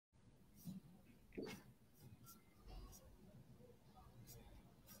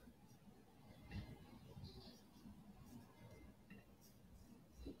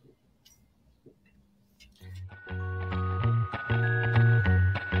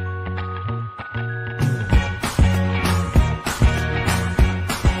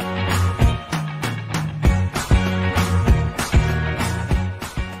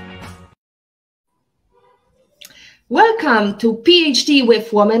Welcome to PhD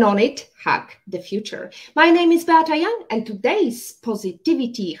with Women on It, Hack the Future. My name is Beata, and today's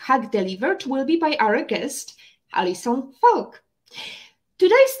Positivity Hack Delivered will be by our guest, Alison Falk.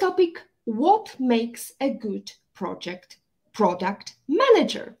 Today's topic, what makes a good product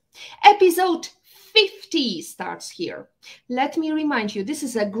manager? Episode 50 starts here. Let me remind you, this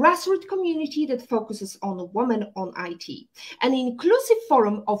is a grassroots community that focuses on women on IT, an inclusive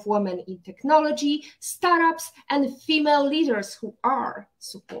forum of women in technology, startups, and female leaders who are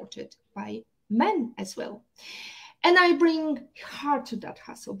supported by men as well. And I bring heart to that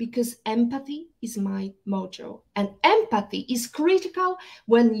hustle because empathy is my mojo. And empathy is critical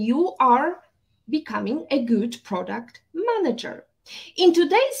when you are becoming a good product manager. In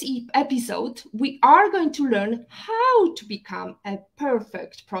today's episode, we are going to learn how to become a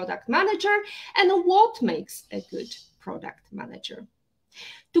perfect product manager and what makes a good product manager.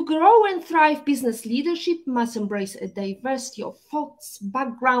 To grow and thrive, business leadership must embrace a diversity of thoughts,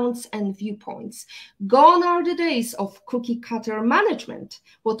 backgrounds, and viewpoints. Gone are the days of cookie-cutter management.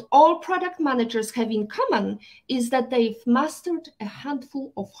 What all product managers have in common is that they've mastered a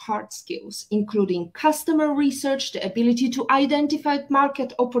handful of hard skills, including customer research, the ability to identify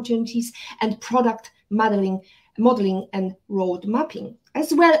market opportunities, and product modeling and road mapping,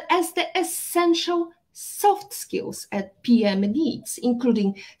 as well as the essential soft skills at PM needs,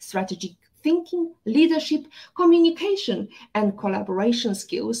 including strategic thinking, leadership, communication, and collaboration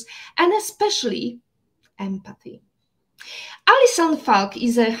skills, and especially empathy. Alison Falk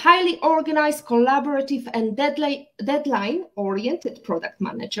is a highly organized, collaborative, and deadline-oriented product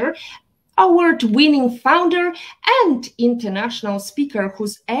manager, award-winning founder, and international speaker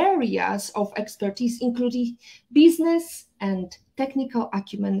whose areas of expertise include business and technical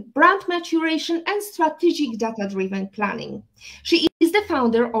acumen, brand maturation, and strategic data-driven planning. She is the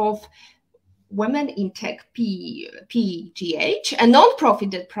founder of Women in Tech PGH, a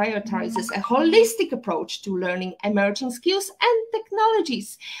nonprofit that prioritizes a holistic approach to learning emerging skills and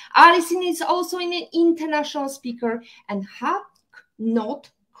technologies. Alison is also an international speaker and hack not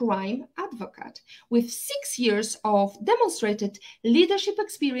crime advocate. With 6 years of demonstrated leadership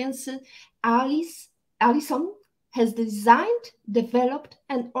experience, Alison has designed, developed,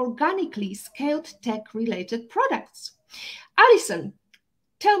 and organically scaled tech-related products. Alison,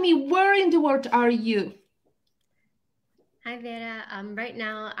 tell me, where in the world are you? Hi, Vera. Right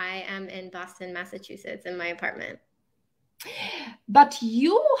now, I am in Boston, Massachusetts, in my apartment. But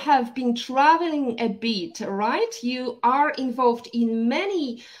you have been traveling a bit, right? You are involved in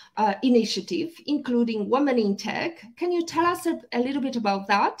many initiatives, including Women in Tech. Can you tell us a little bit about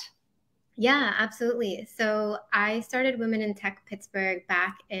that? Yeah, absolutely. So I started Women in Tech Pittsburgh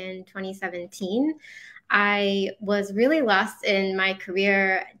back in 2017. I was really lost in my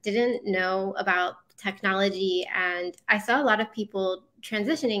career, didn't know about technology, and I saw a lot of people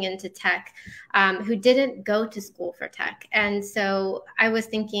transitioning into tech who didn't go to school for tech. And so I was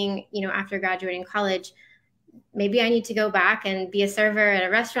thinking, after graduating college, maybe I need to go back and be a server at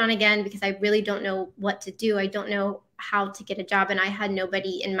a restaurant again because I really don't know what to do. I don't know how to get a job. And I had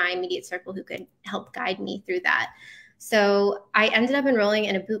nobody in my immediate circle who could help guide me through that. So I ended up enrolling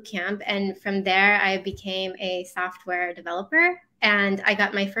in a boot camp. And from there, I became a software developer and I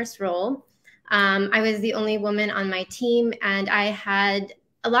got my first role. I was the only woman on my team and I had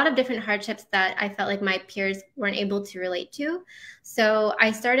a lot of different hardships that I felt like my peers weren't able to relate to. So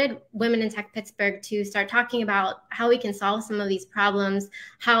I started Women in Tech Pittsburgh to start talking about how we can solve some of these problems,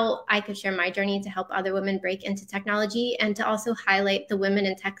 how I could share my journey to help other women break into technology, and to also highlight the women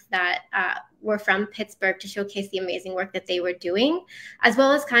in tech that were from Pittsburgh to showcase the amazing work that they were doing, as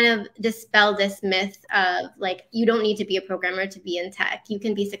well as kind of dispel this myth of like, you don't need to be a programmer to be in tech. You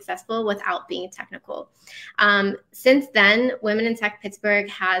can be successful without being technical. Since then, Women in Tech Pittsburgh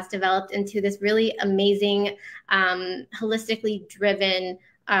has developed into this really amazing, holistically driven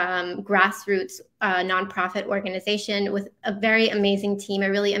grassroots nonprofit organization with a very amazing team, a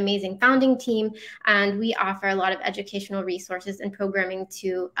really amazing founding team. And we offer a lot of educational resources and programming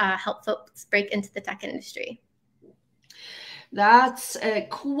to help folks break into the tech industry. That's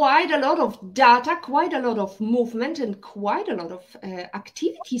quite a lot of data, quite a lot of movement, and quite a lot of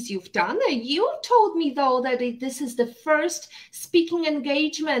activities you've done. You told me, though, that this is the first speaking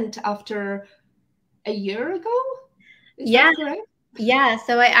engagement after a year ago? Is that correct? Yeah,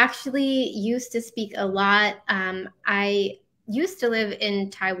 so I actually used to speak a lot. I used to live in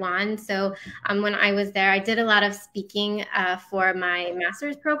Taiwan. So when I was there, I did a lot of speaking for my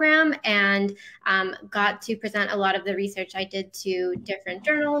master's program and got to present a lot of the research I did to different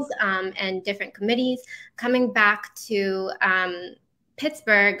journals and different committees. Coming back to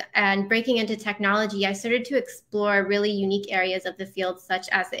Pittsburgh and breaking into technology, I started to explore really unique areas of the field, such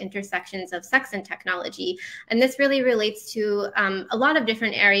as the intersections of sex and technology. And this really relates to a lot of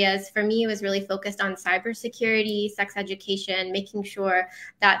different areas. For me, it was really focused on cybersecurity, sex education, making sure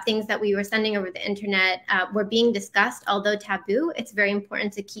that things that we were sending over the internet were being discussed. Although taboo, it's very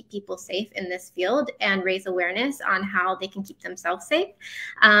important to keep people safe in this field and raise awareness on how they can keep themselves safe.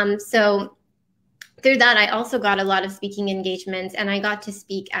 So through that, I also got a lot of speaking engagements, and I got to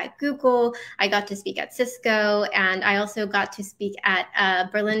speak at Google, I got to speak at Cisco, and I also got to speak at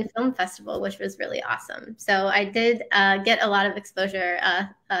Berlin Film Festival, which was really awesome. So I did get a lot of exposure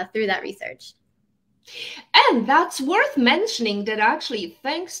through that research. And that's worth mentioning that actually,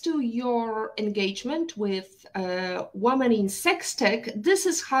 thanks to your engagement with women in sex tech, this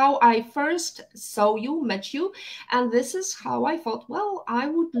is how I first saw you, met you, and this is how I thought, well, I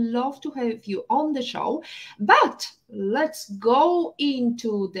would love to have you on the show. But let's go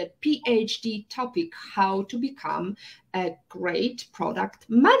into the PhD topic, how to become a great product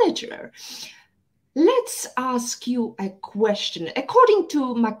manager. Let's ask you a question. According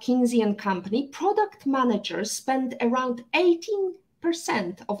to McKinsey & Company, product managers spend around 18%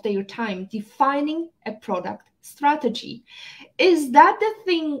 of their time defining a product strategy. Is that the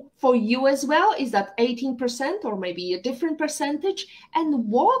thing for you as well? Is that 18% or maybe a different percentage? And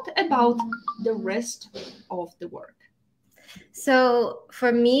what about the rest of the work? So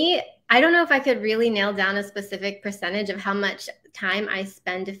for me, I don't know if I could really nail down a specific percentage of how much time I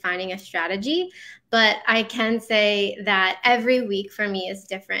spend defining a strategy, but I can say that every week for me is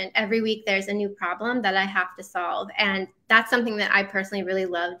different. Every week there's a new problem that I have to solve, and that's something that I personally really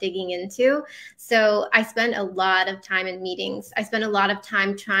love digging into. So I spend a lot of time in meetings. I spend a lot of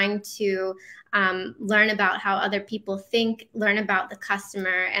time trying to learn about how other people think, learn about the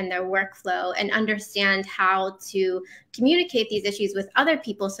customer and their workflow, and understand how to communicate these issues with other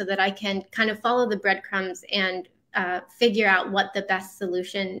people so that I can kind of follow the breadcrumbs and figure out what the best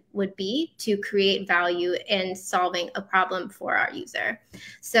solution would be to create value in solving a problem for our user.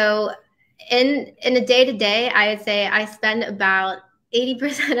 So in a day-to-day, I would say I spend about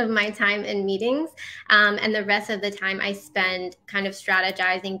 80% of my time in meetings, and the rest of the time I spend kind of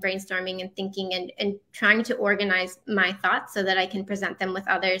strategizing, brainstorming, and thinking and trying to organize my thoughts so that I can present them with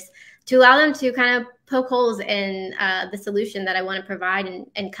others to allow them to kind of poke holes in the solution that I want to provide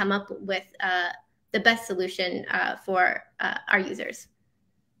and come up with the best solution for our users.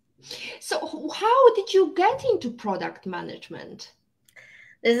 So how did you get into product management?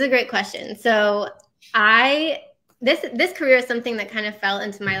 This is a great question. So this career is something that kind of fell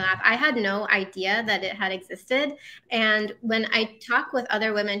into my lap. I had no idea that it had existed. And when I talk with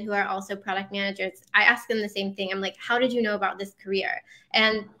other women who are also product managers, I ask them the same thing. I'm like, how did you know about this career?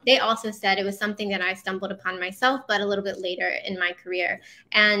 And they also said it was something that I stumbled upon myself, but a little bit later in my career.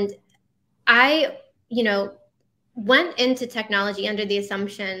 And I, went into technology under the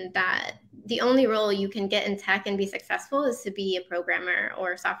assumption that the only role you can get in tech and be successful is to be a programmer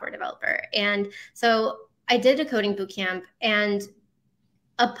or a software developer. And so I did a coding bootcamp, and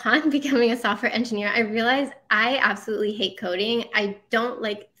upon becoming a software engineer, I realized I absolutely hate coding. I don't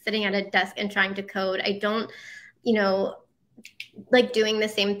like sitting at a desk and trying to code. I don't, like doing the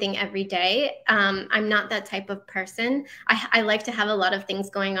same thing every day. I'm not that type of person. I like to have a lot of things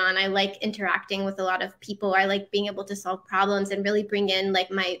going on. I like interacting with a lot of people. I like being able to solve problems and really bring in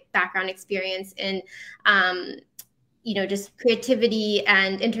like my background experience in, just creativity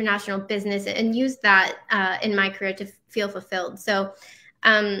and international business, and use that in my career to feel fulfilled. So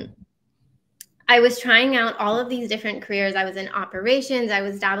I was trying out all of these different careers. I was in operations. I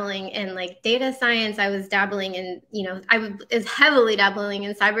was dabbling in like data science. I was dabbling in, I was heavily dabbling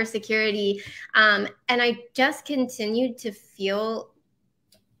in cybersecurity. And I just continued to feel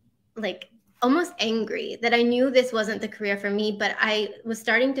like almost angry that I knew this wasn't the career for me, but I was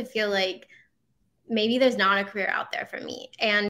starting to feel like maybe there's not a career out there for me. And